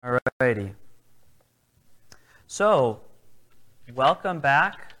Alrighty. So, welcome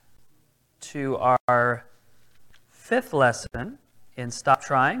back to our fifth lesson in Stop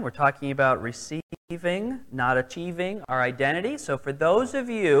Trying. We're talking about receiving, not achieving our identity. So for those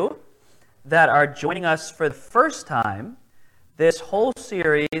of you that are joining us for the first time, this whole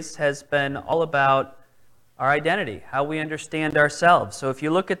series has been all about our identity, how we understand ourselves. So if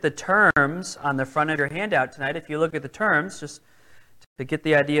you look at the terms on the front of your handout tonight, if you look at the terms, just to get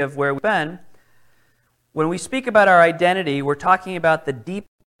the idea of where we've been, when we speak about our identity, we're talking about the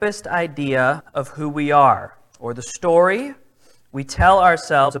deepest idea of who we are, or the story we tell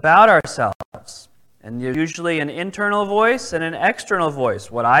ourselves about ourselves. And there's usually an internal voice and an external voice.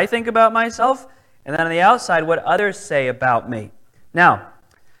 What I think about myself, and then on the outside, what others say about me. Now,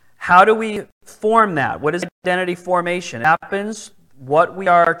 how do we form that? What is identity formation? It happens what we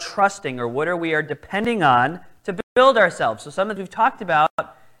are trusting or what we are depending on to build ourselves. So something we've talked about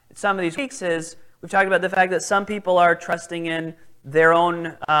some of these weeks is we've talked about the fact that some people are trusting in their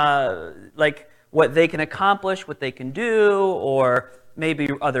own, what they can accomplish, what they can do, or maybe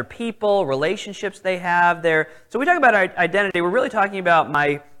other people, relationships they have there. So we talk about our identity. We're really talking about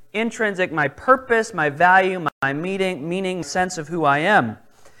my intrinsic, my purpose, my value, my meaning, sense of who I am.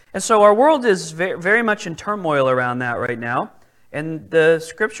 And so our world is very much in turmoil around that right now. And the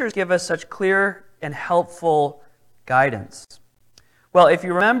scriptures give us such clear and helpful guidance. Well, if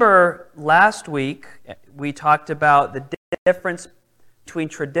you remember last week, we talked about the difference between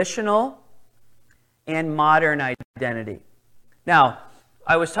traditional and modern identity. Now,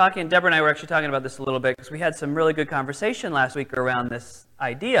 Deborah and I were actually talking about this a little bit because we had some really good conversation last week around this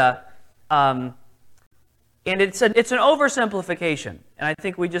idea. And it's an oversimplification, and I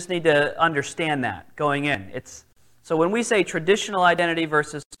think we just need to understand that going in. So when we say traditional identity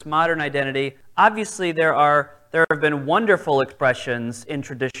versus modern identity, obviously there have been wonderful expressions in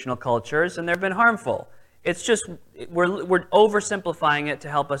traditional cultures, and there have been harmful. It's just we're oversimplifying it to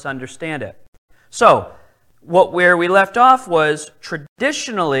help us understand it. So where we left off was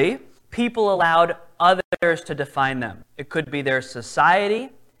traditionally people allowed others to define them. It could be their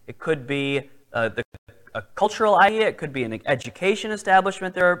society, it could be a cultural idea, it could be an education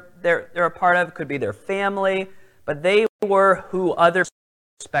establishment they're a part of, it could be their family, but they were who others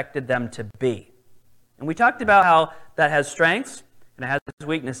expected them to be. And we talked about how that has strengths and it has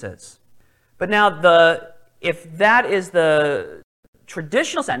weaknesses. But now if that is the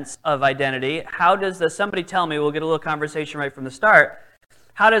traditional sense of identity, how does somebody tell me, we'll get a little conversation right from the start,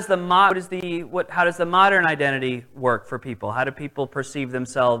 how does the modern identity work for people? How do people perceive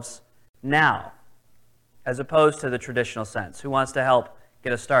themselves now, as opposed to the traditional sense? Who wants to help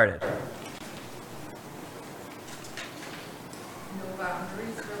get us started? No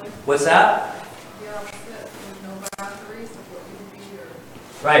boundaries, really. What's that? The opposite. There's no boundaries of what you can be or...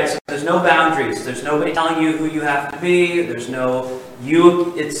 Right, so there's no boundaries. There's nobody telling you who you have to be. There's no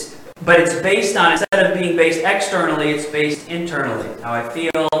but it's based on, instead of being based externally, it's based internally. How I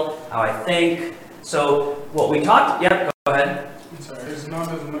feel, how I think. So what we talked, go ahead. I'm sorry, there's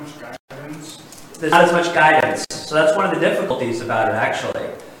not as much guidance. There's not as much guidance. So that's one of the difficulties about it, actually.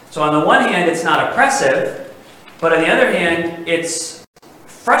 So on the one hand, it's not oppressive, but on the other hand, it's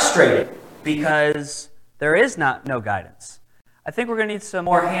frustrating because there is no guidance. I think we're going to need some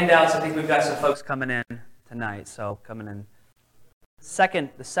more handouts. I think we've got some folks coming in tonight. So coming in.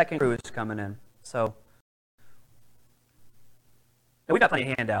 The second crew is coming in. So we got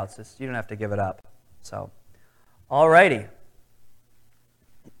plenty of handouts. You don't have to give it up. So, alrighty.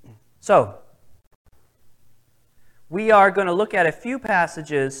 So we are going to look at a few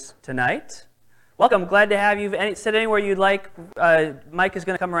passages tonight. Welcome. Glad to have you. Sit anywhere you'd like. Mike is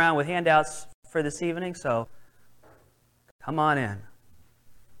going to come around with handouts for this evening. So come on in.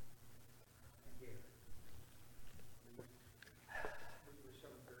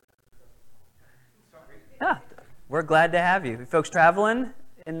 Yeah, we're glad to have you. Folks traveling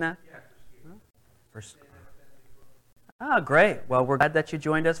in the... First. Oh, great. Well, we're glad that you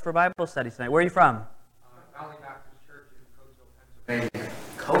joined us for Bible study tonight. Where are you from? Valley Baptist Church in Coatesville, Pennsylvania.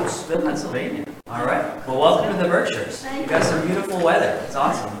 Coatesville, Pennsylvania. All right. Well, welcome to the Berkshires. You got some beautiful weather. It's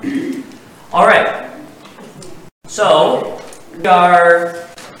awesome. All right. So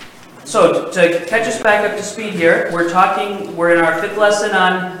to catch us back up to speed here, we're in our fifth lesson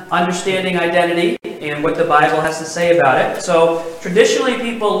on understanding identity and what the Bible has to say about it. So traditionally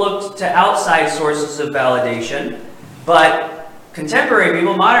people looked to outside sources of validation, but contemporary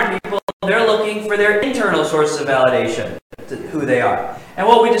people, modern people, they're looking for their internal sources of validation to who they are. And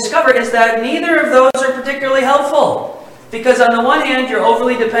what we discovered is that neither of those are particularly helpful. Because on the one hand, you're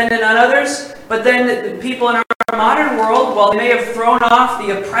overly dependent on others, but then people in our modern world, while they may have thrown off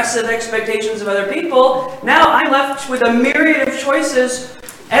the oppressive expectations of other people, now I'm left with a myriad of choices.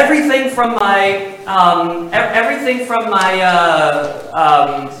 Everything from my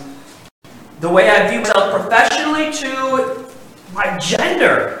the way I view myself professionally to my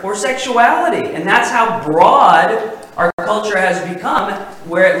gender or sexuality. And that's how broad our culture has become,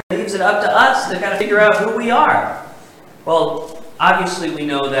 where it leaves it up to us to kind of figure out who we are. Well, obviously we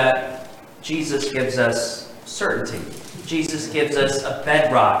know that Jesus gives us certainty. Jesus gives us a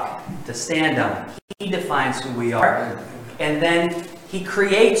bedrock to stand on. He defines who we are, and then He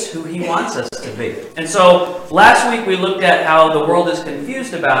creates who He wants us to be. And so last week we looked at how the world is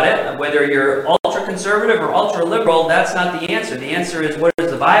confused about it. Whether you're ultra-conservative or ultra-liberal, that's not the answer. The answer is, what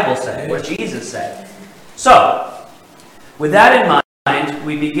does the Bible say? What does Jesus say? So, with that in mind,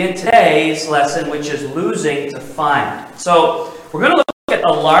 we begin today's lesson, which is losing to find. So, we're going to look at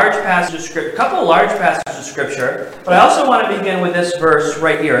a large passage of Scripture, a couple of large passages of Scripture, but I also want to begin with this verse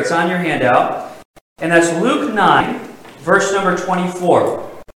right here. It's on your handout, and that's Luke 9, verse number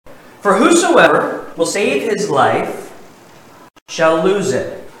 24. For whosoever will save his life shall lose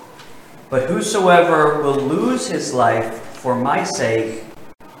it, but whosoever will lose his life for my sake,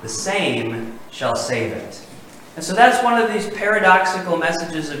 the same shall save it. And so that's one of these paradoxical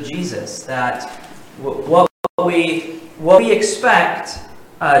messages of Jesus, that what we expect,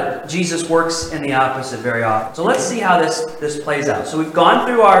 Jesus works in the opposite very often. So let's see how this plays out. So we've gone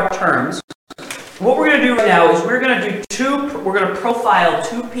through our terms. What we're going to do right now is we're going to profile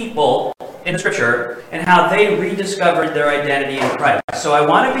two people in Scripture and how they rediscovered their identity in Christ. So I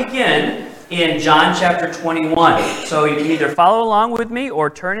want to begin in John chapter 21. So you can either follow along with me or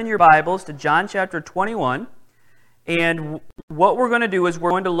turn in your Bibles to John chapter 21. And what we're going to do is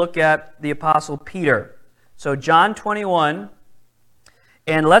we're going to look at the Apostle Peter. So John 21,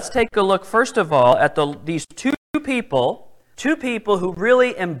 and let's take a look first of all at these two people who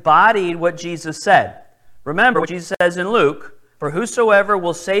really embodied what Jesus said. Remember what Jesus says in Luke, for whosoever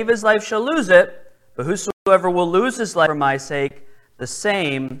will save his life shall lose it, but whosoever will lose his life for my sake, the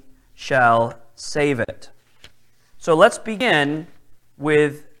same shall save it. So let's begin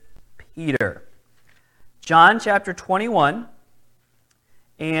with Peter. John chapter 21,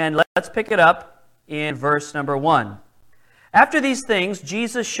 and let's pick it up in verse number 1. After these things,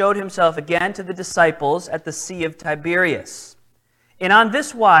 Jesus showed himself again to the disciples at the Sea of Tiberias. And on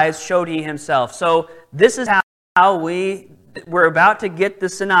this wise showed he himself. So this is how we're about to get the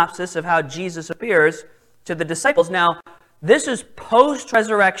synopsis of how Jesus appears to the disciples. Now, this is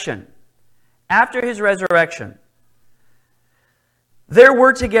post-resurrection. After his resurrection, there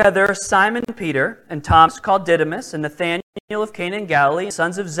were together Simon Peter and Thomas called Didymus and Nathanael of Cana in Galilee,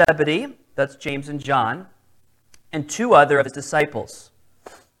 sons of Zebedee, that's James and John, and two other of his disciples.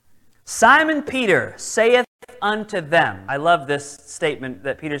 Simon Peter saith unto them. I love this statement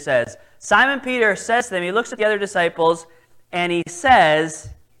that Peter says. Simon Peter says to them, he looks at the other disciples, and he says,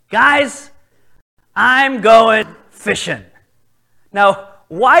 guys, I'm going fishing. Now,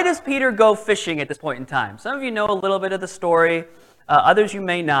 why does Peter go fishing at this point in time? Some of you know a little bit of the story. Others you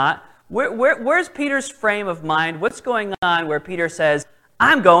may not. Where's Peter's frame of mind? What's going on where Peter says,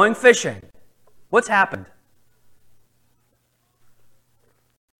 I'm going fishing? What's happened?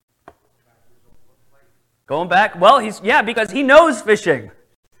 Going back? Well, because he knows fishing.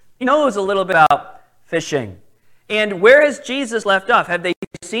 He knows a little bit about fishing. And where has Jesus left off? Have they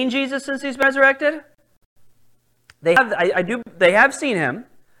seen Jesus since he's resurrected? They have. They have seen him.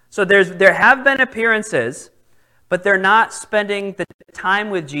 So there have been appearances, but they're not spending the time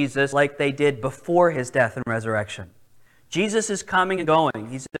with Jesus like they did before his death and resurrection. Jesus is coming and going.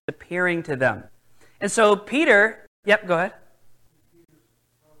 He's appearing to them. And so Peter, go ahead.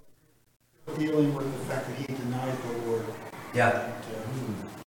 Dealing with the fact that he denied the Lord. Yeah.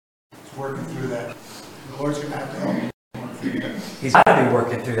 He's working through that. The Lord's going to have to help him work through that. He's got to be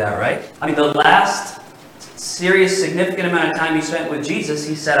working through that, right? I mean, the last serious, significant amount of time he spent with Jesus,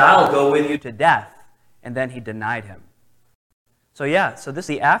 he said, I'll go with you to death. And then he denied him. So this is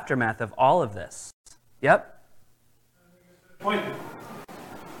the aftermath of all of this. Yep. Point.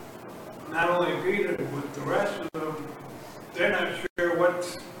 Not only Peter, but the rest of them, they're not sure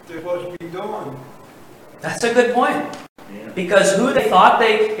what they're supposed to be doing. That's a good point. Because who they thought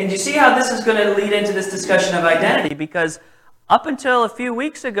and you see how this is going to lead into this discussion of identity, because up until a few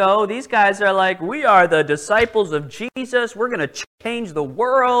weeks ago, these guys are like, we are the disciples of Jesus, we're going to change the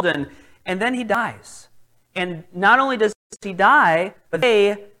world, and then he dies. And not only does he die, but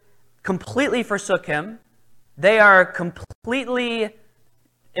they completely forsook him. They are completely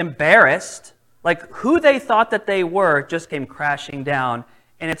embarrassed Like who they thought that they were just came crashing down,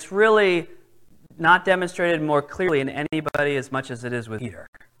 and it's really not demonstrated more clearly in anybody as much as it is with Peter.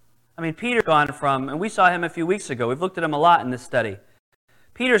 I mean, Peter's gone from, and we saw him a few weeks ago, we've looked at him a lot in this study.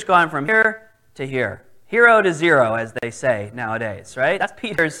 Peter's gone from here to here, hero to zero, as they say nowadays, right? That's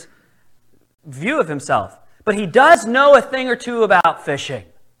Peter's view of himself. But he does know a thing or two about fishing.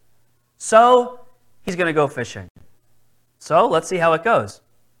 So he's going to go fishing. So let's see how it goes.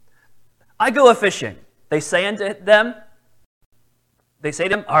 I go a-fishing. They say to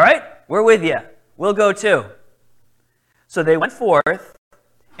him, all right, we're with you. We'll go too. So they went forth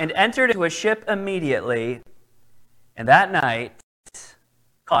and entered into a ship immediately, and that night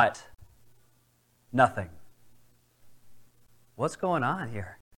caught nothing. What's going on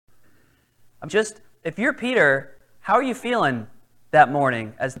here? If you're Peter, how are you feeling that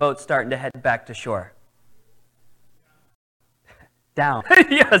morning as the boat's starting to head back to shore? Down.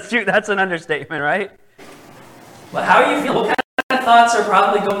 Yes, that's an understatement, right? Well, how are you feeling? What kind of thoughts are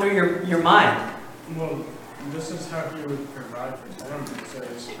probably going through your mind? Well, this is how he would provide for them. So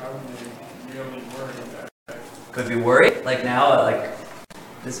it's probably really worried that. Could be worried? Like now, like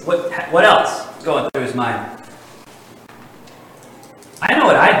this. What else is going through his mind? I know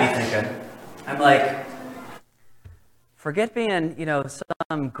what I'd be thinking. I'm like, forget being,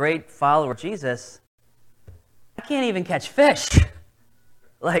 some great follower of Jesus. I can't even catch fish.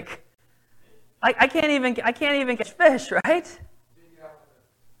 Like, I can't even catch fish, right?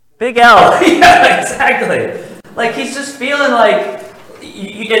 Big L. Yeah, exactly. Like he's just feeling like,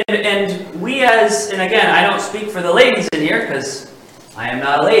 and we and again, I don't speak for the ladies in here because I am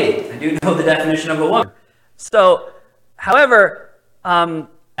not a lady. I do know the definition of a woman. So, however,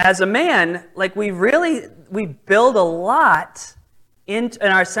 as a man, like we build a lot in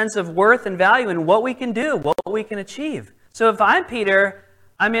our sense of worth and value and what we can do, what we can achieve. So if I'm Peter,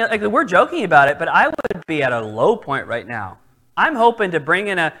 I mean, like we're joking about it, but I would be at a low point right now. I'm hoping to bring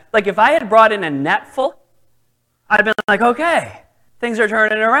in if I had brought in a net full, I'd have been like, okay, things are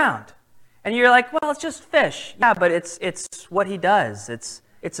turning around. And you're like, well, it's just fish. Yeah, but it's what he does. It's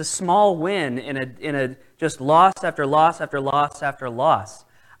a small win in a just loss after loss after loss after loss.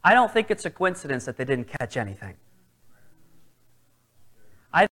 I don't think it's a coincidence that they didn't catch anything.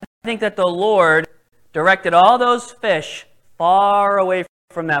 I think that the Lord directed all those fish far away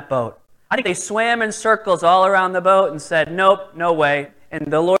from that boat. I think they swam in circles all around the boat and said, nope, no way.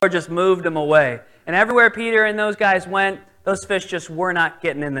 And the Lord just moved them away. And everywhere Peter and those guys went, those fish just were not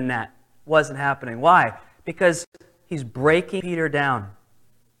getting in the net. Wasn't happening. Why? Because he's breaking Peter down.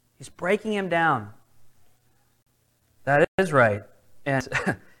 He's breaking him down. That is right. And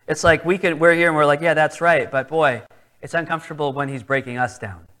it's like we're here and we're like, yeah, that's right. But boy, it's uncomfortable when he's breaking us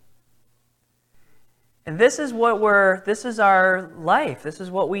down. And this is our life. This is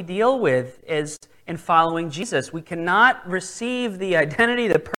what we deal with is in following Jesus. We cannot receive the identity,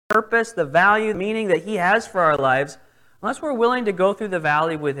 the purpose, the value, the meaning that he has for our lives unless we're willing to go through the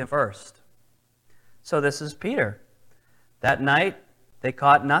valley with him first. So this is Peter. That night, they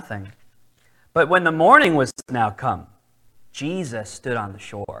caught nothing. But when the morning was now come, Jesus stood on the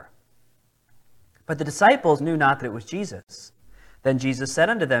shore. But the disciples knew not that it was Jesus. Then Jesus said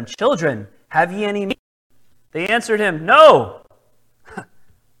unto them, Children, have ye any meat? They answered him, No.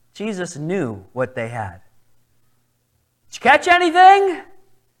 Jesus knew what they had. Did you catch anything?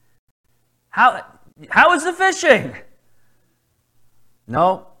 How was the fishing?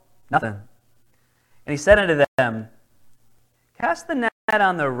 No, nothing. And he said unto them, Cast the net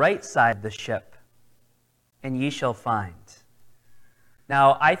on the right side of the ship, and ye shall find.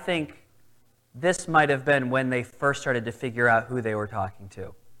 Now, I think this might have been when they first started to figure out who they were talking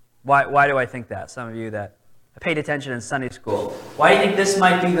to. Why do I think that? Some of you that paid attention in Sunday school. Why do you think this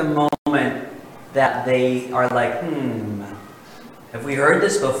might be the moment that they are like, have we heard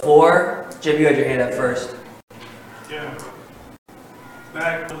this before? Jim, you had your hand up first. Yeah.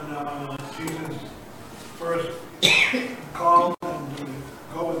 Back when Jesus first called them to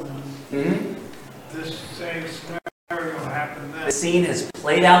go with them, this same scenario happened then. The scene has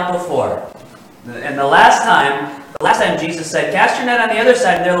played out before. And the last time Jesus said, Cast your net on the other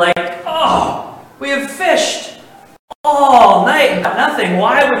side, and they're like, oh, we have fished all night and got nothing.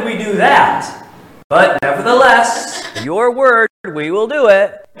 Why would we do that? But nevertheless, your word, we will do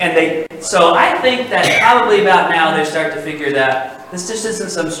it. So I think that probably about now they start to figure that this just isn't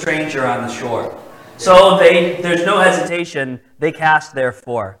some stranger on the shore. So there's no hesitation. They cast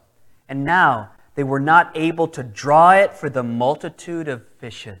therefore. And now they were not able to draw it for the multitude of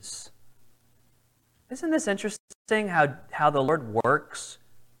fishes. Isn't this interesting how the Lord works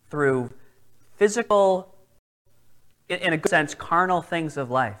through physical, in a good sense, carnal things of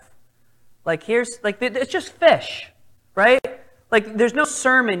life? Like it's just fish, right? Like there's no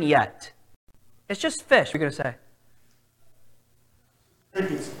sermon yet. It's just fish. What are you going to say? I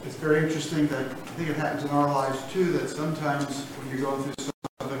think it's very interesting that I think it happens in our lives too, that sometimes when you're going through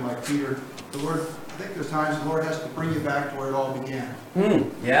something like Peter, the Lord, I think there's times the Lord has to bring you back to where it all began.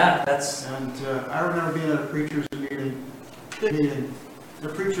 Yeah, that's... And I remember being at a preacher's meeting. The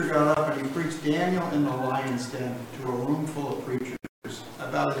preacher got up and he preached Daniel in the lion's den to a room full of preachers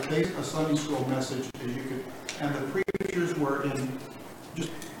about as basic a Sunday school message as you could. And the preachers were in just,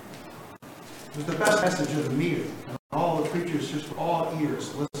 it was the best message of the meeting. And all the preachers just were all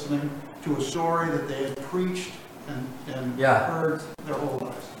ears listening to a story that they had preached and heard their whole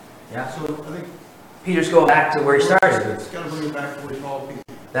lives. Yeah. So I think Peter's going back to where he started. It's got to bring it back to where it's all began.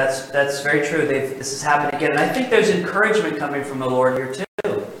 That's very true. This has happened again. And I think there's encouragement coming from the Lord here too.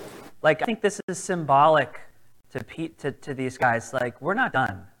 Like, I think this is symbolic to these guys. Like, we're not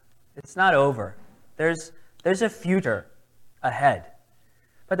done. It's not over. There's a future ahead.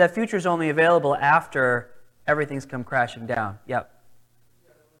 But that future is only available after everything's come crashing down. Yep.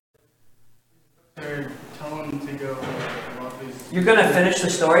 They're telling them to go about these. You're going to finish the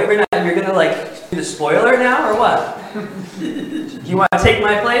story? You're going to, like, do the spoiler now, or what? Do you want to take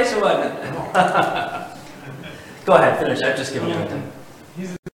my place, or what? Go ahead, finish. I've just given you a time.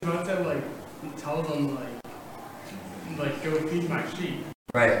 He's about to, like, tell them, like, go feed my sheep.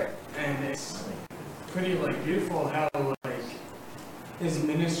 Right. And it's pretty, like, beautiful how, like, his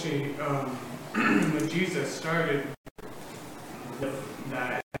ministry with Jesus started with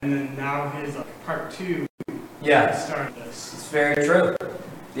that. And then now his, like, part 2 started this. It's very true.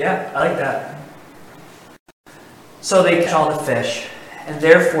 Yeah, I like that. So they catch all the fish, and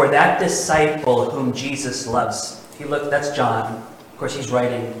therefore that disciple whom Jesus loves, that's John. Of course, he's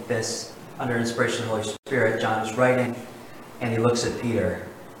writing this under inspiration of the Holy Spirit. John is writing, and he looks at Peter,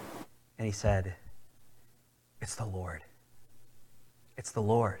 and he said, "It's the Lord. It's the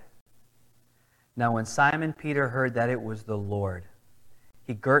Lord." Now when Simon Peter heard that it was the Lord,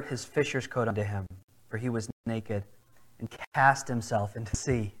 he girt his fisher's coat unto him, for he was naked, and cast himself into the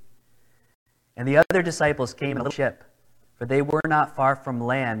sea. And the other disciples came in a little ship, for they were not far from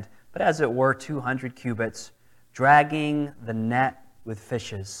land, but as it were 200 cubits, dragging the net with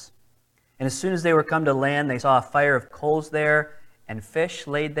fishes. And as soon as they were come to land, they saw a fire of coals there, and fish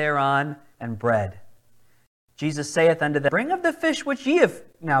laid thereon, and bread. Jesus saith unto them, Bring of the fish which ye have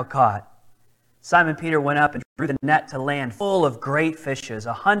now caught. Simon Peter went up and drew the net to land full of great fishes,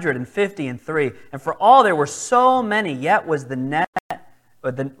 153. And for all there were so many, yet was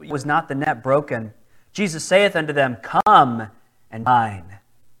not the net broken. Jesus saith unto them, Come and dine.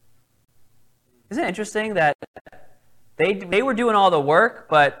 Isn't it interesting that they were doing all the work,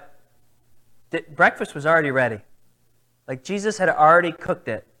 but breakfast was already ready. Like Jesus had already cooked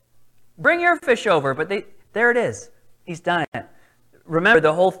it. Bring your fish over, but there it is. He's done it. Remember,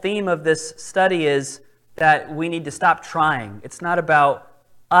 the whole theme of this study is that we need to stop trying. It's not about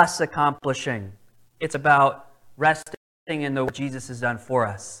us accomplishing. It's about resting in what Jesus has done for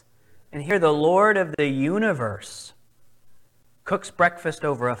us. And here the Lord of the universe cooks breakfast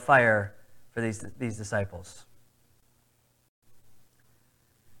over a fire for these disciples.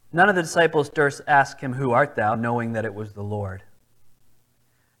 None of the disciples durst ask him, Who art thou? Knowing that it was the Lord.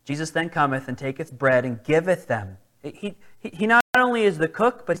 Jesus then cometh and taketh bread and giveth them. He not only is the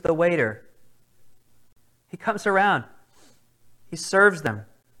cook, but he's the waiter. He comes around. He serves them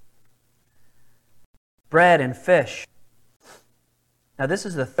bread and fish. Now this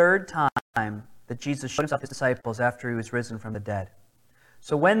is the third time that Jesus showed himself to his disciples after he was risen from the dead.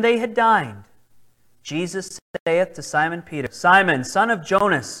 So when they had dined, Jesus saith to Simon Peter, Simon, son of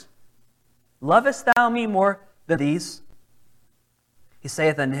Jonas, lovest thou me more than these? He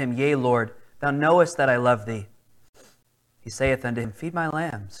saith unto him, Yea, Lord, thou knowest that I love thee. He saith unto him, Feed my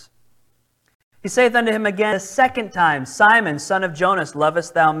lambs. He saith unto him again a second time, Simon, son of Jonas,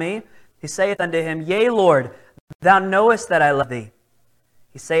 lovest thou me? He saith unto him, Yea, Lord, thou knowest that I love thee.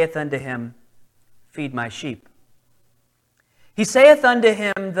 He saith unto him, Feed my sheep. He saith unto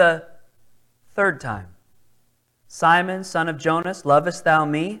him the third time, Simon, son of Jonas, lovest thou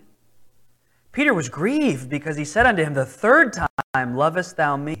me? Peter was grieved because he said unto him the third time, Lovest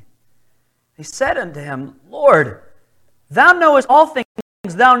thou me? He said unto him, Lord, thou knowest all things,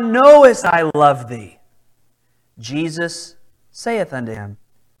 thou knowest I love thee. Jesus saith unto him,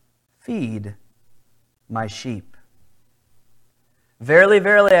 Feed my sheep. Verily,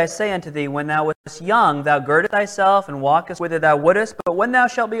 verily, I say unto thee, when thou wast young, thou girdest thyself and walkest whither thou wouldest, but when thou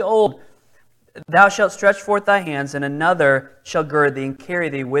shalt be old, thou shalt stretch forth thy hands, and another shall gird thee and carry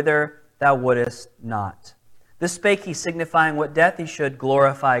thee whither thou wouldest not. This spake he, signifying what death he should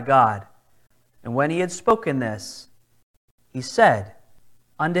glorify God. And when he had spoken this, he said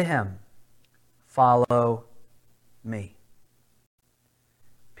unto him, Follow me.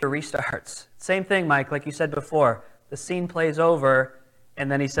 Peter restarts. Same thing, Mike, like you said before. The scene plays over,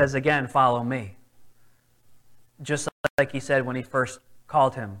 and then he says again, Follow me. Just like he said when he first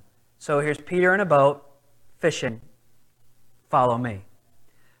called him. So here's Peter in a boat, fishing. Follow me.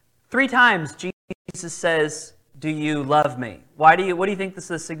 3 times Jesus says, do you love me? What do you think this is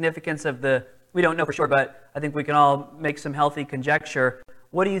the significance of the, we don't know for sure, but I think we can all make some healthy conjecture.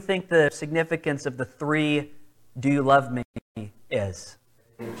 What do you think the significance of the 3, do you love me, is?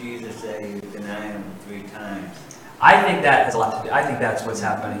 Did Jesus say you deny him 3 times? I think that has a lot to do. I think that's what's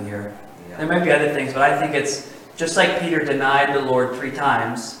happening here. Yeah. There might be other things, but I think it's just like Peter denied the Lord 3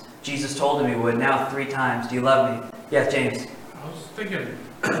 times. Jesus told him he would. Now 3 times. Do you love me? Yes, James. I was thinking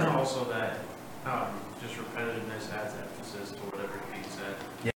also that just repetitiveness adds emphasis to whatever being said.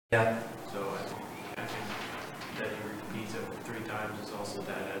 Yeah. So I think that he repeats it 3 times is also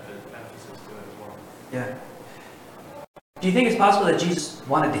that emphasis to it as well. Yeah. Do you think it's possible that Jesus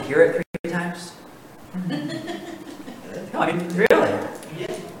wanted to hear it 3 times? No, I mean, really.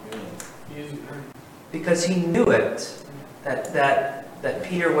 Because he knew it. That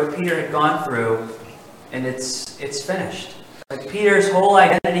Peter, what Peter had gone through, and it's finished. Like Peter's whole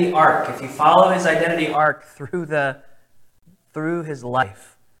identity arc, if you follow his identity arc through his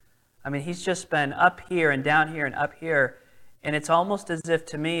life, I mean, he's just been up here and down here and up here, and it's almost as if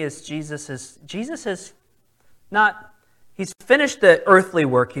to me as Jesus has not, he's finished the earthly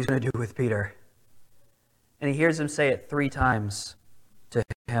work he's going to do with Peter, and he hears him say it 3 times to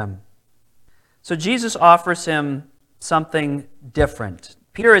him. So Jesus offers him something different.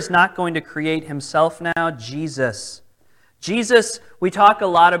 Peter is not going to create himself now. Jesus, we talk a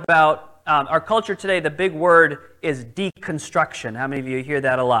lot about, our culture today, the big word is deconstruction. How many of you hear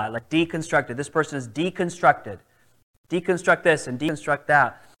that a lot? Like deconstructed. This person is deconstructed. Deconstruct this and deconstruct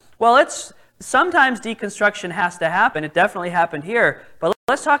that. Well, sometimes deconstruction has to happen. It definitely happened here. But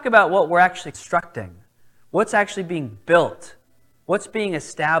let's talk about what we're actually constructing. What's actually being built? What's being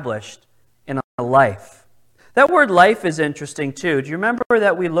established in a life? That word life is interesting too. Do you remember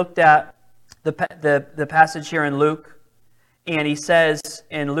that we looked at the passage here in Luke? And he says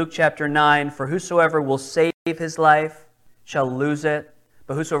in Luke chapter 9, For whosoever will save his life shall lose it,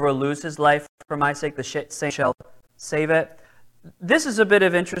 but whosoever will lose his life for my sake, the same shall save it. This is a bit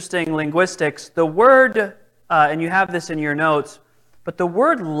of interesting linguistics. The word, and you have this in your notes, but the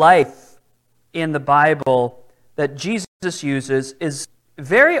word life in the Bible that Jesus uses is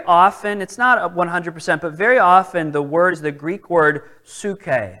very often, it's not 100%, but very often the word is the Greek word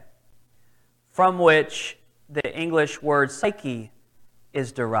psyche, from which the English word psyche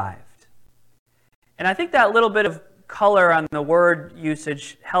is derived. And I think that little bit of color on the word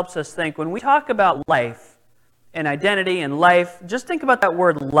usage helps us think. When we talk about life and identity and life, just think about that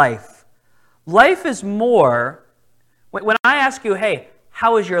word life. Life is more, when I ask you, hey,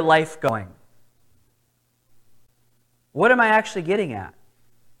 how is your life going? What am I actually getting at?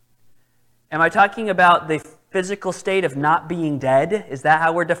 Am I talking about the physical state of not being dead? Is that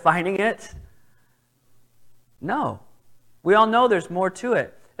how we're defining it? No. We all know there's more to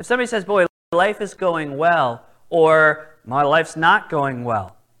it. If somebody says, boy, life is going well, or my life's not going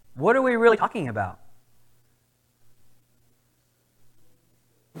well, what are we really talking about?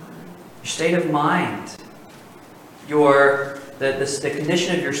 Your state of mind, the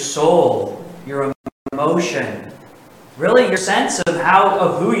condition of your soul, your emotion, really your sense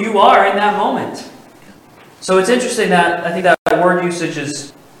of who you are in that moment. So it's interesting that I think that word usage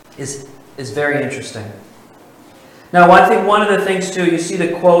is very interesting. Now, I think one of the things too, you see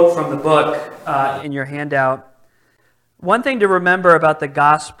the quote from the book in your handout. One thing to remember about the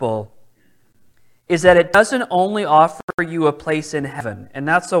gospel is that it doesn't only offer you a place in heaven, and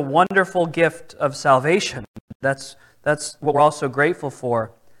that's a wonderful gift of salvation. That's what we're also grateful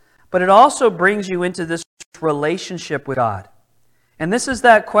for. But it also brings you into this relationship with God. And this is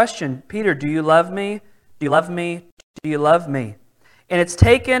that question, Peter, do you love me? Do you love me? Do you love me? And it's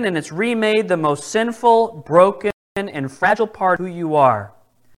taken and it's remade the most sinful, broken, and fragile part of who you are.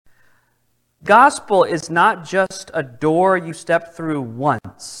 Gospel is not just a door you step through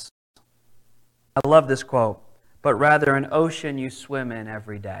once. I love this quote, but rather an ocean you swim in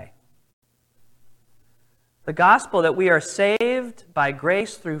every day. The gospel that we are saved by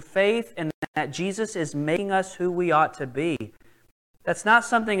grace through faith and that Jesus is making us who we ought to be. That's not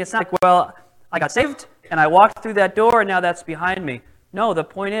something, it's not like, well, I got saved and I walked through that door and now that's behind me. No, the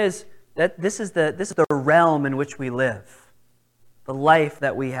point is that this is the realm in which we live. The life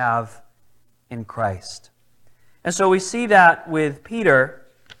that we have in Christ. And so we see that with Peter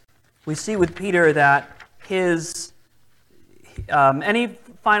we see with Peter that his any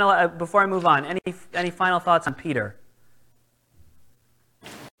final before I move on, any final thoughts on Peter?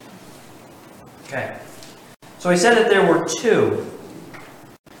 Okay. So he said that there were two.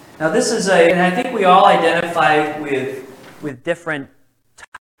 Now this is and I think we all identify with different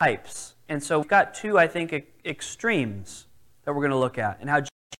types. And so we've got two, I think, extremes that we're going to look at and how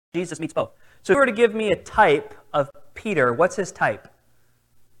Jesus meets both. So if you were to give me a type of Peter, what's his type?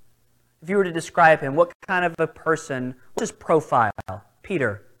 If you were to describe him, what kind of a person, what's his profile?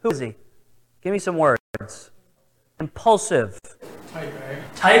 Peter, who is he? Give me some words. Impulsive. Type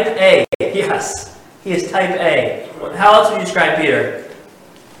A. Type A, yes. He is type A. How else would you describe Peter?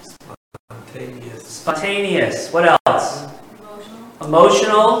 Spontaneous. Spontaneous. What else? Emotional.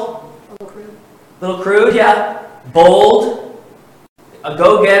 Emotional. A little crude. Little crude, yeah. Bold. A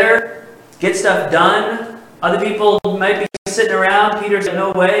go-getter. Get stuff done. Other people might be sitting around. Peter said,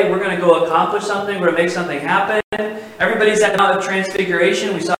 no way, we're going to go accomplish something. We're going to make something happen. Everybody's at the Mount of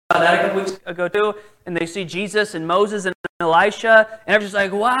Transfiguration. We saw that a couple weeks ago too. And they see Jesus and Moses and Elisha. And everyone's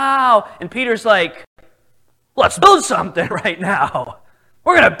like, wow. And Peter's like, let's build something right now.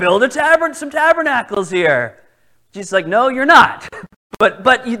 We're going to build some tabernacles here. Jesus is like, no, you're not. But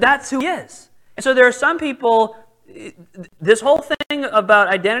that's who he is. And so there are some people, this whole thing about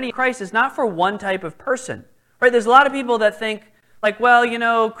identity in Christ is not for one type of person. Right? There's a lot of people that think, like, well, you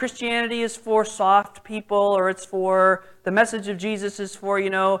know, Christianity is for soft people, or it's for, the message of Jesus is for, you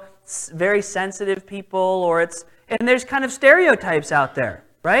know, very sensitive people, or and there's kind of stereotypes out there,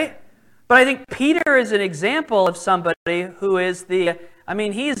 right? But I think Peter is an example of somebody who is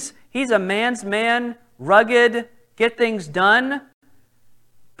he's a man's man, rugged, get things done,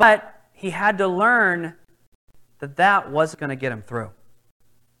 but he had to learn that wasn't going to get him through.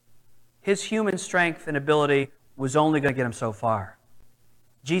 His human strength and ability was only going to get him so far.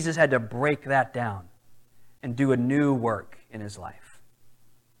 Jesus had to break that down and do a new work in his life.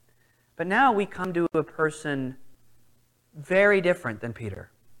 But now we come to a person very different than Peter.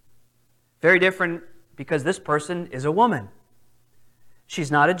 Very different because this person is a woman.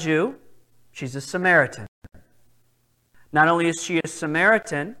 She's not a Jew, she's a Samaritan. Not only is she a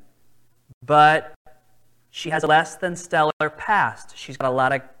Samaritan, but she has a less than stellar past. She's got a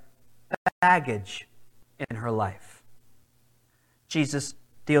lot of baggage in her life. Jesus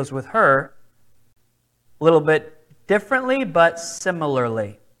deals with her a little bit differently, but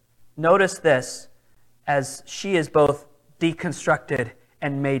similarly. Notice this, as she is both deconstructed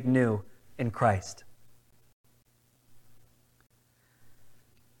and made new in Christ.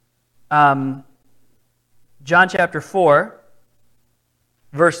 John chapter 4,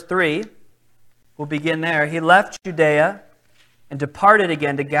 verse 3, we'll begin there. He left Judea and departed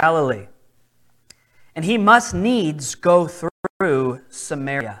again to Galilee. And he must needs go through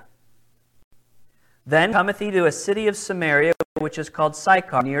Samaria. Then cometh he to a city of Samaria, which is called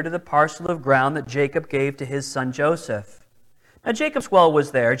Sychar, near to the parcel of ground that Jacob gave to his son Joseph. Now Jacob's well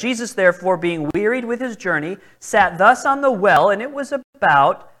was there. Jesus, therefore, being wearied with his journey, sat thus on the well, and it was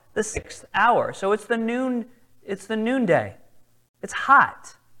about the 6th hour. So it's the noonday. It's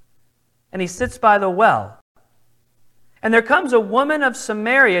hot. And he sits by the well. And there comes a woman of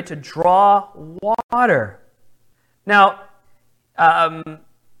Samaria to draw water. Now,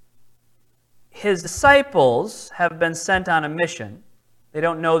 his disciples have been sent on a mission. They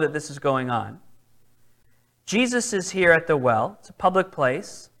don't know that this is going on. Jesus is here at the well. It's a public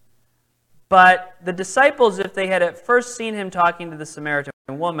place. But the disciples, if they had at first seen him talking to the Samaritan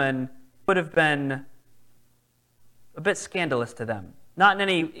woman, would have been a bit scandalous to them. Not in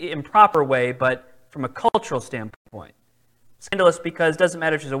any improper way, but from a cultural standpoint. Scandalous because it doesn't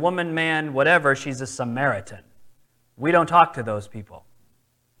matter if she's a woman, man, whatever, she's a Samaritan. We don't talk to those people.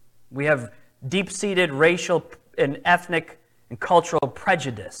 We have deep-seated racial and ethnic and cultural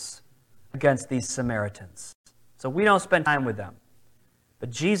prejudice against these Samaritans. So we don't spend time with them. But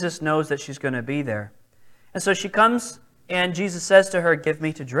Jesus knows that she's going to be there. And so she comes, and Jesus says to her, "Give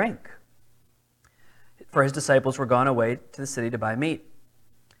me to drink." For his disciples were gone away to the city to buy meat.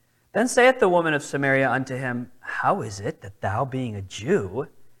 Then saith the woman of Samaria unto him, How is it that thou, being a Jew,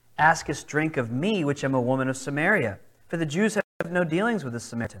 askest drink of me, which am a woman of Samaria? For the Jews have no dealings with the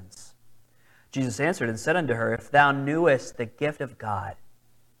Samaritans. Jesus answered and said unto her, If thou knewest the gift of God,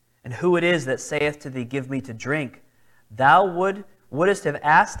 and who it is that saith to thee, Give me to drink, thou wouldest have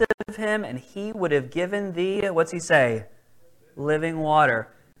asked of him, and he would have given thee, what's he say? Living water.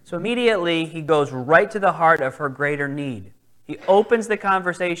 So immediately he goes right to the heart of her greater need. He opens the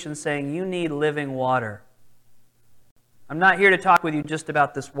conversation saying, you need living water. I'm not here to talk with you just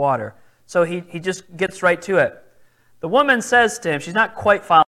about this water. So he just gets right to it. The woman says to him, she's not quite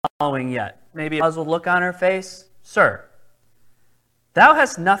following following yet. Maybe a puzzled look on her face. Sir, thou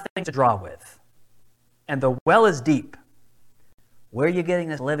hast nothing to draw with, and the well is deep. Where are you getting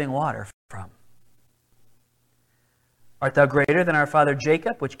this living water from? Art thou greater than our father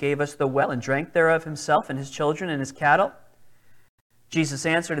Jacob, which gave us the well, and drank thereof himself, and his children, and his cattle? Jesus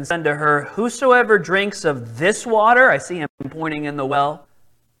answered and said unto her, Whosoever drinks of this water, I see him pointing in the well,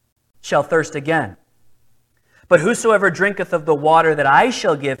 shall thirst again. But whosoever drinketh of the water that I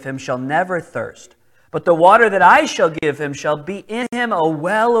shall give him shall never thirst. But the water that I shall give him shall be in him a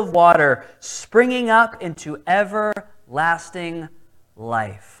well of water, springing up into everlasting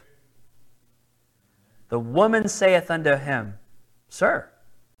life. The woman saith unto him, Sir,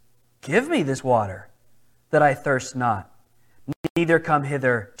 give me this water, that I thirst not, neither come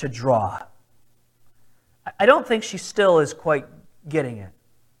hither to draw. I don't think she still is quite getting it.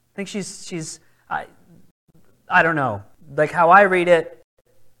 I think she's I don't know. Like how I read it,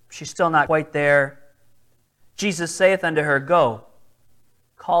 she's still not quite there. Jesus saith unto her, Go,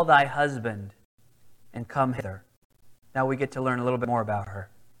 call thy husband, and come hither. Now we get to learn a little bit more about her.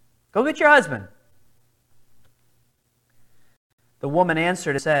 Go get your husband. The woman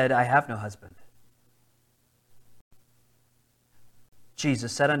answered and said, I have no husband.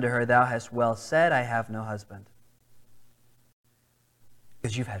 Jesus said unto her, Thou hast well said, I have no husband.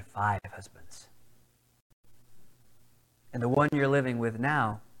 Because you've had 5 husbands. And the one you're living with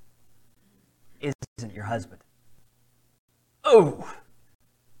now isn't your husband. Oh!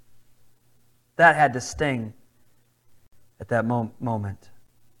 That had to sting at that moment.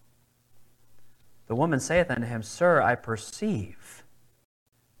 The woman saith unto him, Sir, I perceive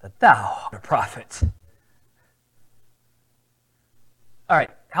that thou art a prophet. All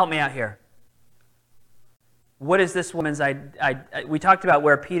right, help me out here. What is this woman's... we talked about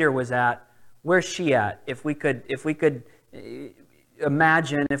where Peter was at. Where's she at? If we could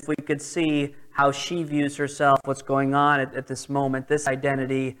imagine, if we could see how she views herself, what's going on at this moment, this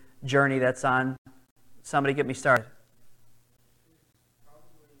identity journey that's on. Somebody get me started.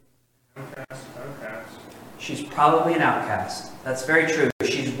 She's probably an outcast. That's very true.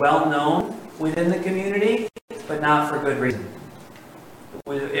 She's well known within the community, but not for good reason.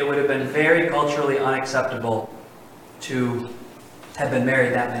 It would have been very culturally unacceptable to have been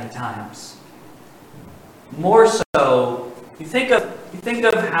married that many times. More so, you think of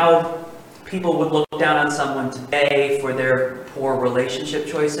how people would look down on someone today for their poor relationship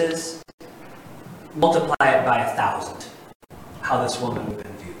choices. Multiply it by 1,000. How this woman would have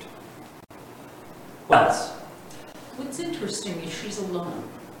been viewed. What else? What's interesting is she's alone.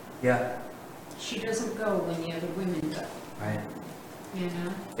 Yeah. She doesn't go when the other women go. Right. You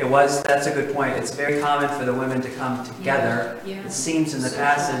know? That's a good point. It's very common for the women to come together. Yeah. It seems in the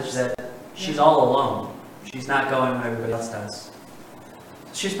passage that she's all alone. She's not going when everybody else does.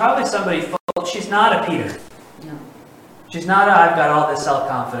 She's probably somebody, she's not a Peter. No. She's not a, I've got all this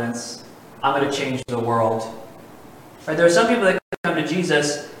self-confidence, I'm going to change the world. Right? There are some people that come to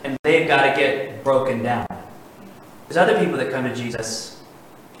Jesus and they've got to get broken down. There's other people that come to Jesus.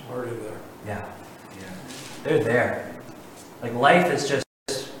 Already there. Yeah. They're there. Like life has just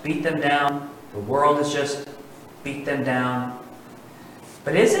beat them down. The world has just beat them down.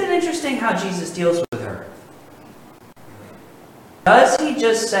 But isn't it interesting how Jesus deals with her? Does he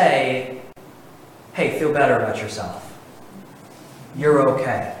just say, hey, feel better about yourself? You're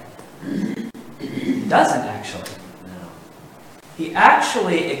okay. He doesn't actually. No. He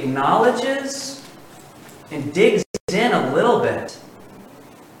actually acknowledges and digs in a little bit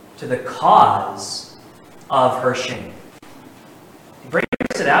to the cause of her shame. He brings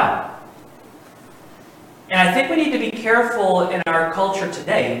it out. And I think we need to be careful in our culture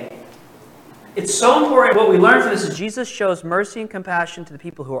today. It's so important. What we learn from this is Jesus shows mercy and compassion to the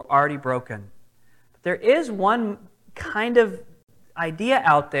people who are already broken. But there is one kind of idea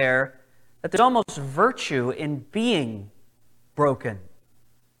out there that there's almost virtue in being broken.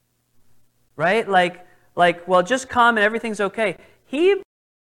 Right? Like, well, just come and everything's okay. He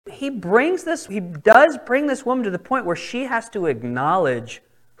does bring this woman to the point where she has to acknowledge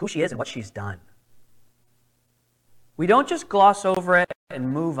who she is and what she's done. We don't just gloss over it and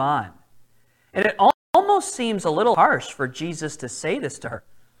move on. And it almost seems a little harsh for Jesus to say this to her.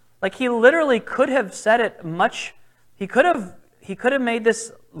 Like he literally could have said it much, he could have made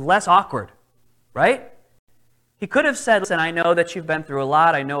this less awkward, right? He could have said, listen, I know that you've been through a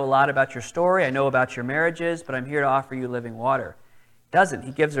lot. I know a lot about your story. I know about your marriages, but I'm here to offer you living water. He doesn't.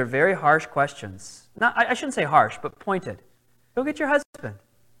 He gives her very harsh questions. I shouldn't say harsh, but pointed. Go get your husband.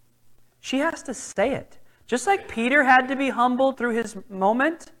 She has to say it. Just like Peter had to be humbled through his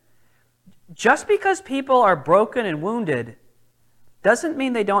moment, just because people are broken and wounded doesn't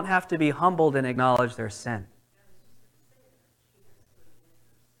mean they don't have to be humbled and acknowledge their sin.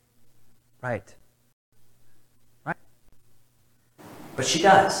 Right. Right. But she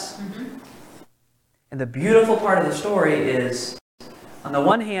does. And the beautiful part of the story is, on the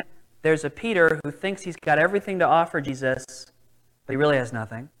one hand, there's a Peter who thinks he's got everything to offer Jesus, but he really has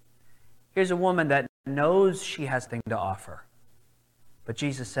nothing. Here's a woman that knows she has things to offer. But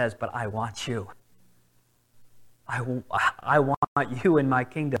Jesus says, but I want you. I want you in my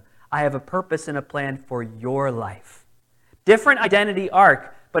kingdom. I have a purpose and a plan for your life. Different identity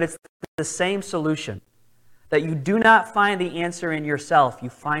arc, but it's the same solution. That you do not find the answer in yourself, you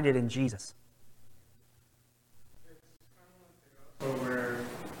find it in Jesus. Where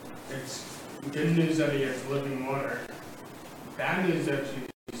it's good news that he has living water, bad news that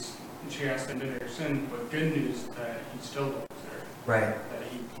she has to admit her sin, but good news that he still loves her. Right. That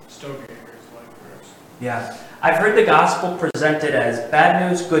he still gave her his life for us. Yeah. I've heard the gospel presented as bad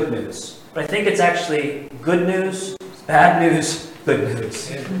news, good news. But I think it's actually good news, bad news, good news.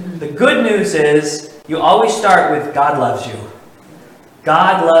 The good news is you always start with God loves you.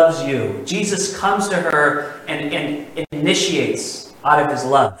 God loves you. Jesus comes to her and initiates out of his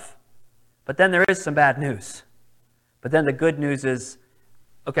love. But then there is some bad news. But then the good news is,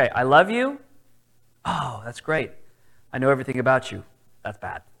 okay, I love you. Oh, that's great. I know everything about you. That's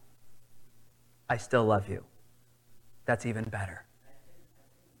bad. I still love you. That's even better.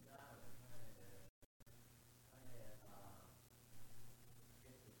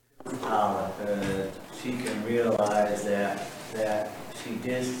 She can realize that she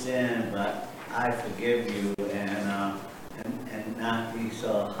did sin, but I forgive you, and not be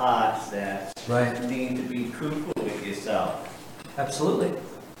so harsh that Right. you need to be truthful with yourself. Absolutely.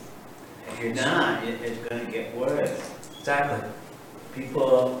 If you're not, it's going to get worse. Exactly.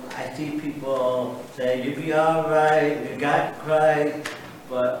 I see people say, you'll be all right, you got Christ,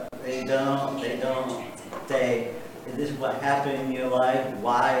 but they don't say, is this what happened in your life?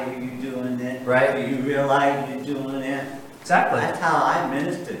 Why are you doing it? Right. Do you realize you're doing it? Exactly. That's how I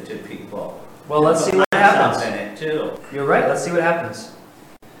minister to people. Well, let's see what Put happens. myself in it too. You're right. Let's see what happens.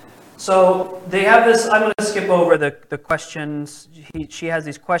 So they have this. I'm going to skip over the questions. She has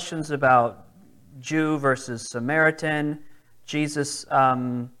these questions about Jew versus Samaritan. Jesus,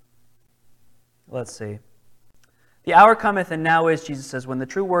 let's see. The hour cometh, and now is, Jesus says, when the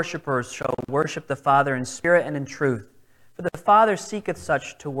true worshipers shall worship the Father in spirit and in truth. For the Father seeketh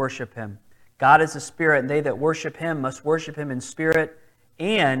such to worship him. God is a spirit, and they that worship him must worship him in spirit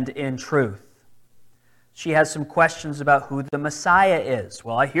and in truth. She has some questions about who the Messiah is.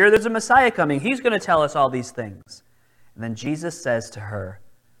 Well, I hear there's a Messiah coming. He's going to tell us all these things. And then Jesus says to her,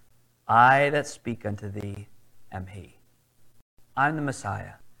 I that speak unto thee am he. I'm the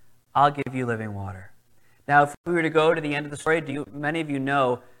Messiah. I'll give you living water. Now, if we were to go to the end of the story, many of you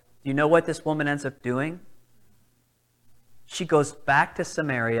know what this woman ends up doing? She goes back to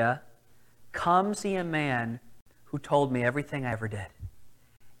Samaria, come see a man who told me everything I ever did.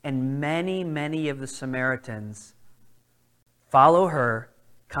 And many, many of the Samaritans follow her,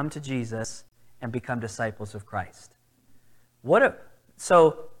 come to Jesus, and become disciples of Christ.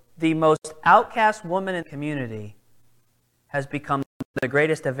 So the most outcast woman in the community has become the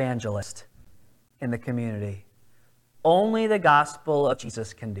greatest evangelist in the community. Only the gospel of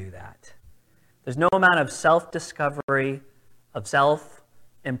Jesus can do that. There's no amount of self-discovery, of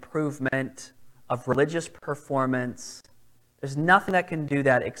self-improvement, of religious performance. There's nothing that can do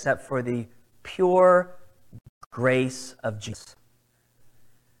that except for the pure grace of Jesus.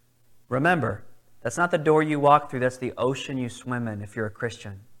 Remember, that's not the door you walk through, that's the ocean you swim in if you're a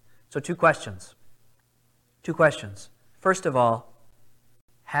Christian. So two questions. First of all,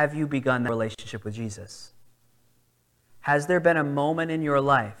 have you begun that relationship with Jesus? Has there been a moment in your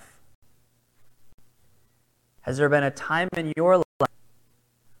life? Has there been a time in your life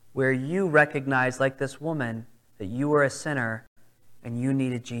where you recognized, like this woman, that you were a sinner and you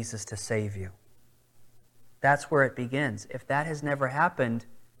needed Jesus to save you? That's where it begins. If that has never happened,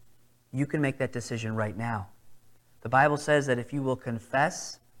 you can make that decision right now. The Bible says that if you will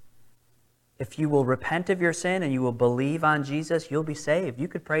confess, if you will repent of your sin and you will believe on Jesus, you'll be saved. You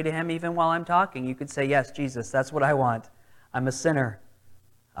could pray to him even while I'm talking. You could say, yes, Jesus, that's what I want. I'm a sinner.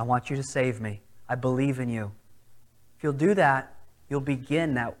 I want you to save me. I believe in you. If you'll do that, you'll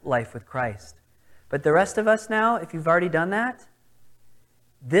begin that life with Christ. But the rest of us now, if you've already done that,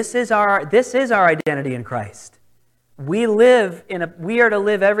 this is our identity in Christ. We are to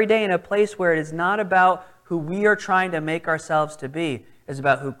live every day in a place where it is not about who we are trying to make ourselves to be. It's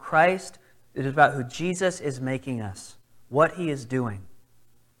about who Christ, it is about who Jesus is making us, what he is doing.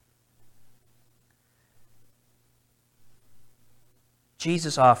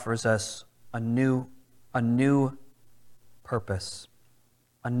 Jesus offers us a new purpose,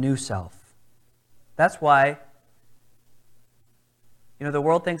 a new self. That's why, the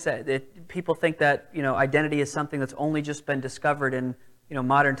world thinks that, people think that, identity is something that's only just been discovered in,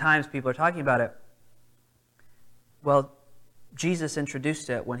 modern times. People are talking about it. Well, Jesus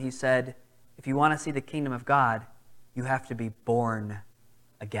introduced it when he said, if you want to see the kingdom of God, you have to be born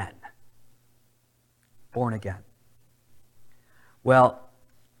again. Born again. Well,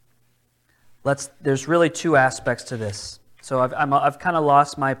 there's really two aspects to this. So I've kind of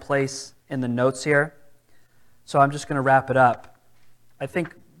lost my place in the notes here. So I'm just going to wrap it up. I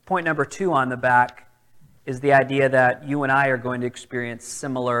think point number 2 on the back is the idea that you and I are going to experience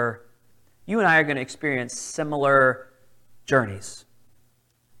similar journeys.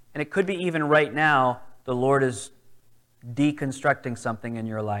 And it could be even right now, the Lord is deconstructing something in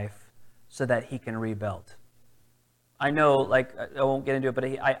your life so that he can rebuild. I know, I won't get into it, but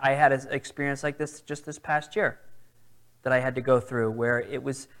I had an experience like this just this past year that I had to go through, where it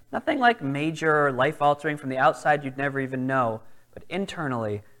was nothing like major life-altering. From the outside, you'd never even know. But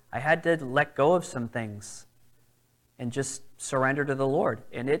internally, I had to let go of some things and just surrender to the Lord.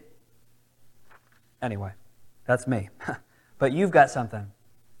 Anyway, that's me. But you've got something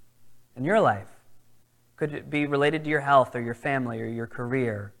in your life. Could it be related to your health or your family or your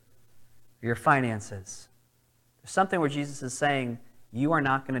career or your finances? There's something where Jesus is saying, you are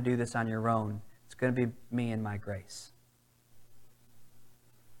not going to do this on your own. It's going to be me and my grace.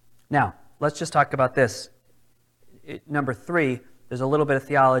 Now, let's just talk about this. Number 3, there's a little bit of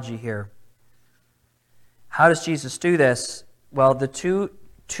theology here. How does Jesus do this? Well, the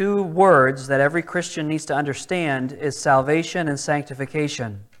two words that every Christian needs to understand is salvation and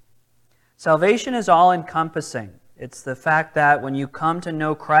sanctification. Salvation is all-encompassing. It's the fact that when you come to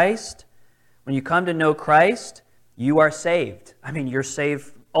know Christ, you are saved. I mean, you're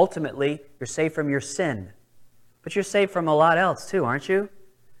saved, ultimately, you're saved from your sin. But you're saved from a lot else too, aren't you?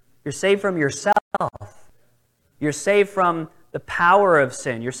 You're saved from yourself. You're saved from the power of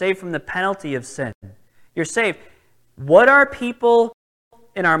sin. You're saved from the penalty of sin. You're saved. What are people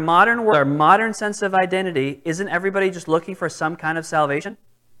in our modern world, our modern sense of identity, isn't everybody just looking for some kind of salvation?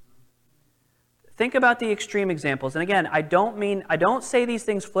 Think about the extreme examples. And again, I don't say these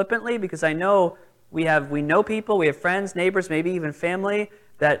things flippantly, because I know we know people, we have friends, neighbors, maybe even family,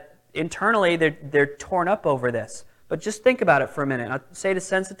 that internally they're torn up over this. But just think about it for a minute. I'll say it as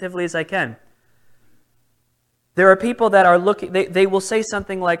sensitively as I can. There are people that are looking, they will say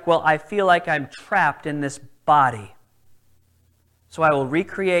something like, well, I feel like I'm trapped in this body, so I will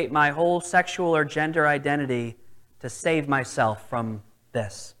recreate my whole sexual or gender identity to save myself from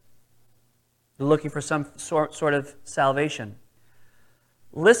this. They're looking for some sort of salvation.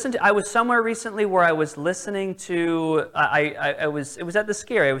 I was somewhere recently where I was listening to, it was at the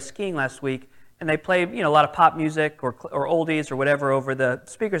ski area. I was skiing last week, and they played a lot of pop music or oldies or whatever over the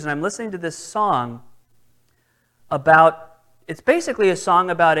speakers, and I'm listening to this song it's basically a song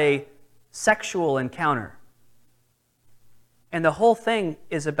about a sexual encounter. And the whole thing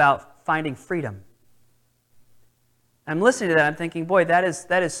is about finding freedom. I'm listening to that, I'm thinking, boy, that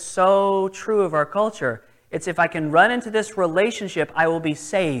is so true of our culture. It's if I can run into this relationship, I will be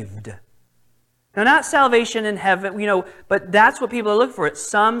saved. Now, not salvation in heaven, but that's what people are looking for. It's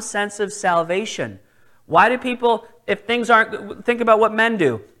some sense of salvation. Why do people, think about what men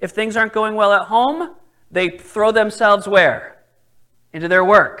do. If things aren't going well at home, they throw themselves where? Into their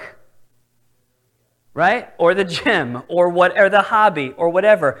work. Right? Or the gym, or the hobby, or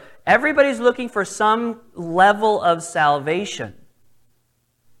whatever. Everybody's looking for some level of salvation.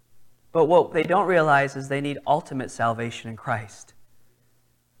 But what they don't realize is they need ultimate salvation in Christ.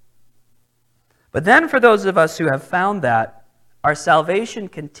 But then for those of us who have found that, our salvation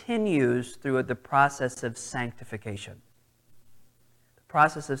continues through the process of sanctification. The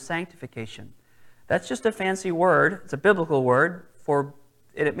process of sanctification. That's just a fancy word. It's a biblical word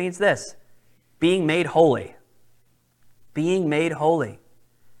it means this: being made holy. Being made holy.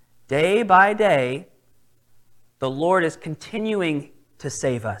 Day by day, the Lord is continuing to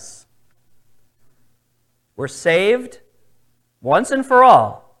save us. We're saved once and for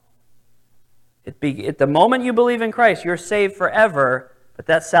all. At the moment you believe in Christ, you're saved forever, but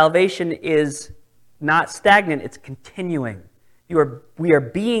that salvation is not stagnant, it's continuing. We are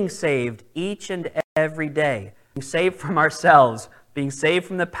being saved each and every day. Being saved from ourselves, being saved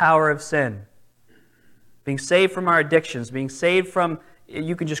from the power of sin, being saved from our addictions, being saved from,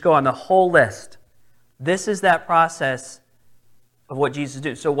 you can just go on the whole list. This is that process of what Jesus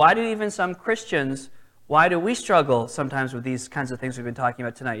did. So why do even some Christians, why do we struggle sometimes with these kinds of things we've been talking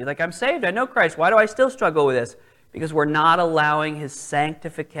about tonight? You're like, I'm saved, I know Christ. Why do I still struggle with this? because we're not allowing his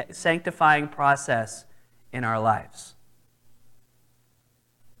sanctifying process in our lives.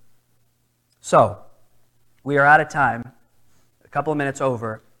 So, we are out of time, a couple of minutes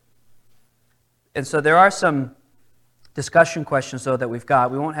over. And so there are some discussion questions, though, that we've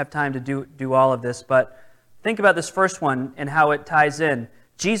got. We won't have time to do all of this, but think about this first one and how it ties in.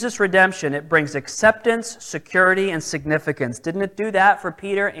 Jesus' redemption, it brings acceptance, security, and significance. Didn't it do that for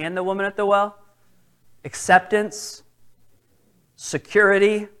Peter and the woman at the well? Acceptance,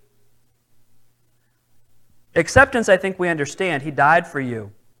 security. Acceptance, I think we understand. He died for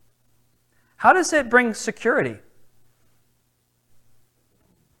you. How does it bring security?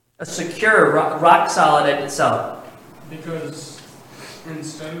 A secure, rock solid in itself. Because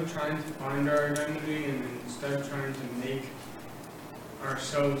instead of trying to find our identity and instead of trying to make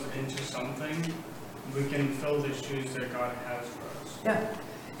ourselves into something, we can fill the shoes that God has for us. Yeah.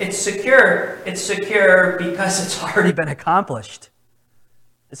 It's secure. It's secure because it's already been accomplished.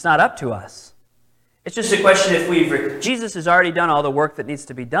 It's not up to us. It's just a question if Jesus has already done all the work that needs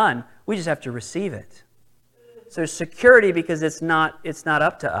to be done. We just have to receive it. So there's security because it's not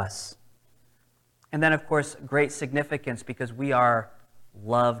up to us. And then, of course, great significance because we are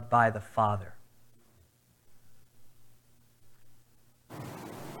loved by the Father.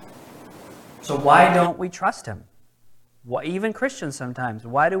 So why don't we trust him? Why, even Christians sometimes,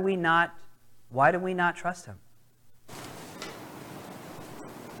 why do we not trust him? I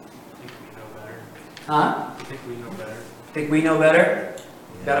think we know better. Huh? I think we know better. Think we know better?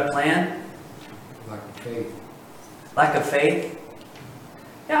 Got a plan? Lack of faith. Lack of faith?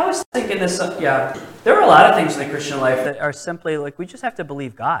 Yeah, I was thinking this, there are a lot of things in the Christian life that are simply like, we just have to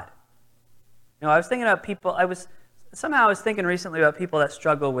believe God. You know, I was thinking about people, I was thinking recently about people that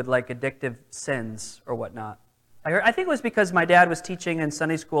struggle with like addictive sins or whatnot. I think it was because my dad was teaching in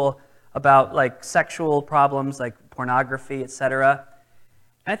Sunday school about like sexual problems, like pornography, etc.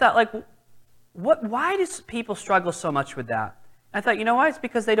 And I thought, like, why do people struggle so much with that? And I thought, you know why? It's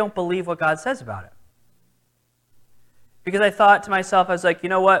because they don't believe what God says about it. Because I thought to myself, I was like, you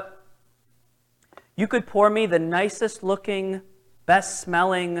know what? You could pour me the nicest looking, best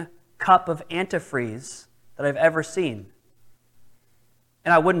smelling cup of antifreeze that I've ever seen,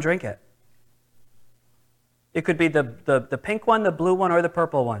 and I wouldn't drink it. It could be the pink one, the blue one, or the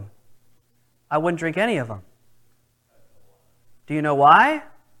purple one. I wouldn't drink any of them. Do you know why?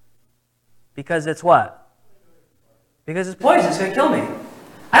 Because it's what? Because it's poison. It's going to kill me.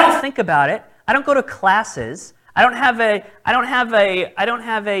 I don't think about it. I don't go to classes. I don't have a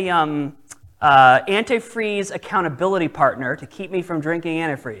antifreeze accountability partner to keep me from drinking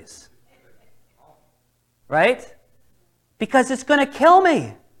antifreeze. Right? Because it's going to kill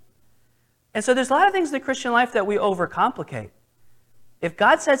me. And so there's a lot of things in the Christian life that we overcomplicate. If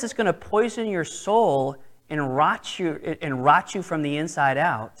God says it's going to poison your soul and rot you from the inside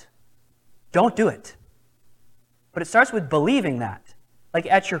out, don't do it. But it starts with believing that, like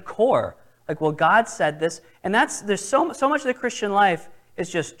at your core. Like, well, God said this, and there's so much of the Christian life is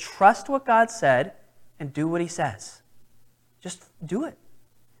just trust what God said and do what he says. Just do it.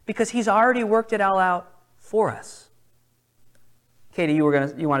 Because he's already worked it all out for us. Katie, you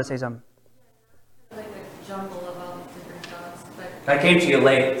want to say something? Like a jumble of all the different thoughts, but I came to you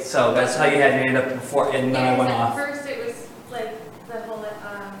late, so that's how you had your hand up before, and then I went at off. first it was like the whole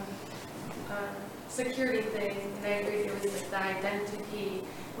security thing, and I agreed it was like the identity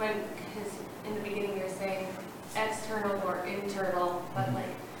when, because in the beginning you're saying external or internal,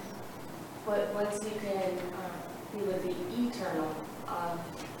 but once you can be with the eternal,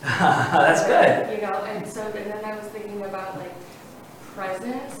 That's good. you know, and then I was thinking about like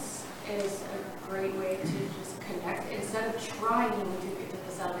presence is a great way to just connect instead of trying to get to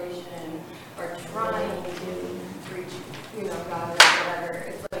the salvation or trying to reach, God or whatever.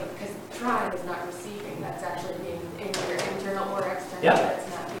 It's like, because trying is not receiving, that's actually being in your internal or external. Yeah. That's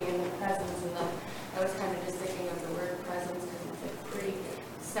not being in the presence. And then I was kind of just thinking of the word presence because it's like pretty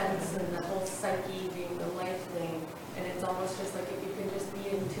sense and the whole psyche being the life thing. And it's almost just like if you can just be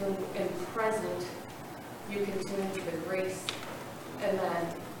in tune and present, you can tune into the grace and then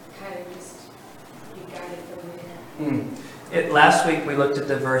kind of just be guided from there. Last week we looked at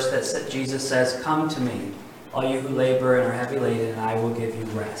the verse that Jesus says, "Come to me, all you who labor and are heavy laden, and I will give you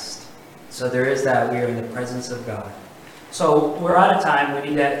rest." So there is that. We are in the presence of God. So we're out of time. We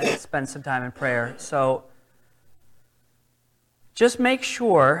need to spend some time in prayer. So just make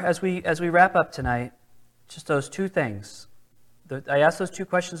sure, as we wrap up tonight, just those two things. I asked those two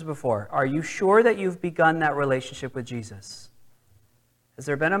questions before. Are you sure that you've begun that relationship with Jesus? Has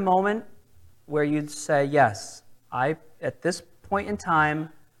there been a moment where you'd say, yes, at this point in time,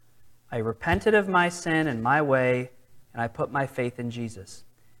 I repented of my sin and my way, and I put my faith in Jesus.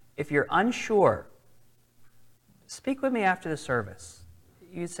 If you're unsure, speak with me after the service.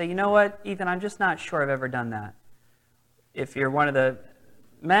 You say, you know what, Ethan, I'm just not sure I've ever done that. If you're one of the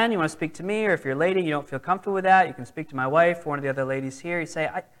men, you want to speak to me, or if you're a lady, you don't feel comfortable with that, you can speak to my wife or one of the other ladies here. You say,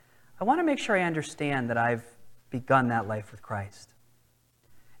 I want to make sure I understand that I've begun that life with Christ.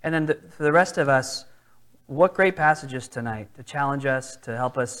 And then for the rest of us, what great passages tonight to challenge us, to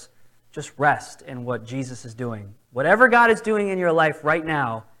help us just rest in what Jesus is doing. Whatever God is doing in your life right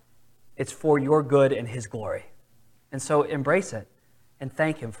now, it's for your good and His glory. And so embrace it and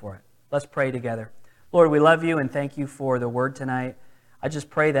thank Him for it. Let's pray together. Lord, we love you and thank you for the word tonight. I just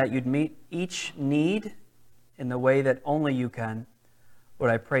pray that you'd meet each need in the way that only you can.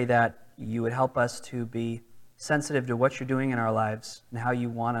 Lord, I pray that you would help us to be sensitive to what you're doing in our lives and how you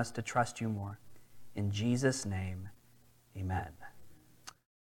want us to trust you more. In Jesus' name, amen.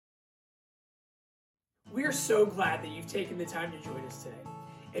 We are so glad that you've taken the time to join us today.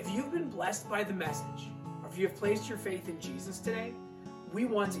 If you've been blessed by the message, or if you have placed your faith in Jesus today, we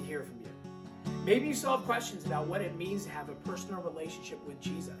want to hear from you. Maybe you still have questions about what it means to have a personal relationship with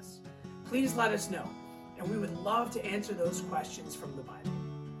Jesus. Please let us know, and we would love to answer those questions from the Bible.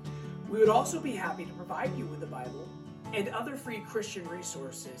 We would also be happy to provide you with the Bible and other free Christian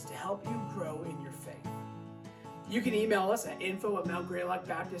resources to help you grow in your faith. You can email us at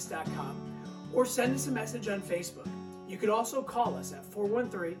info@mountgreylockbaptist.com or send us a message on Facebook. You could also call us at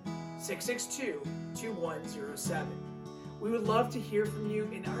 413-662-2107. We would love to hear from you,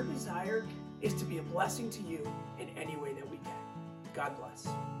 and our desire is to be a blessing to you in any way that we can. God bless.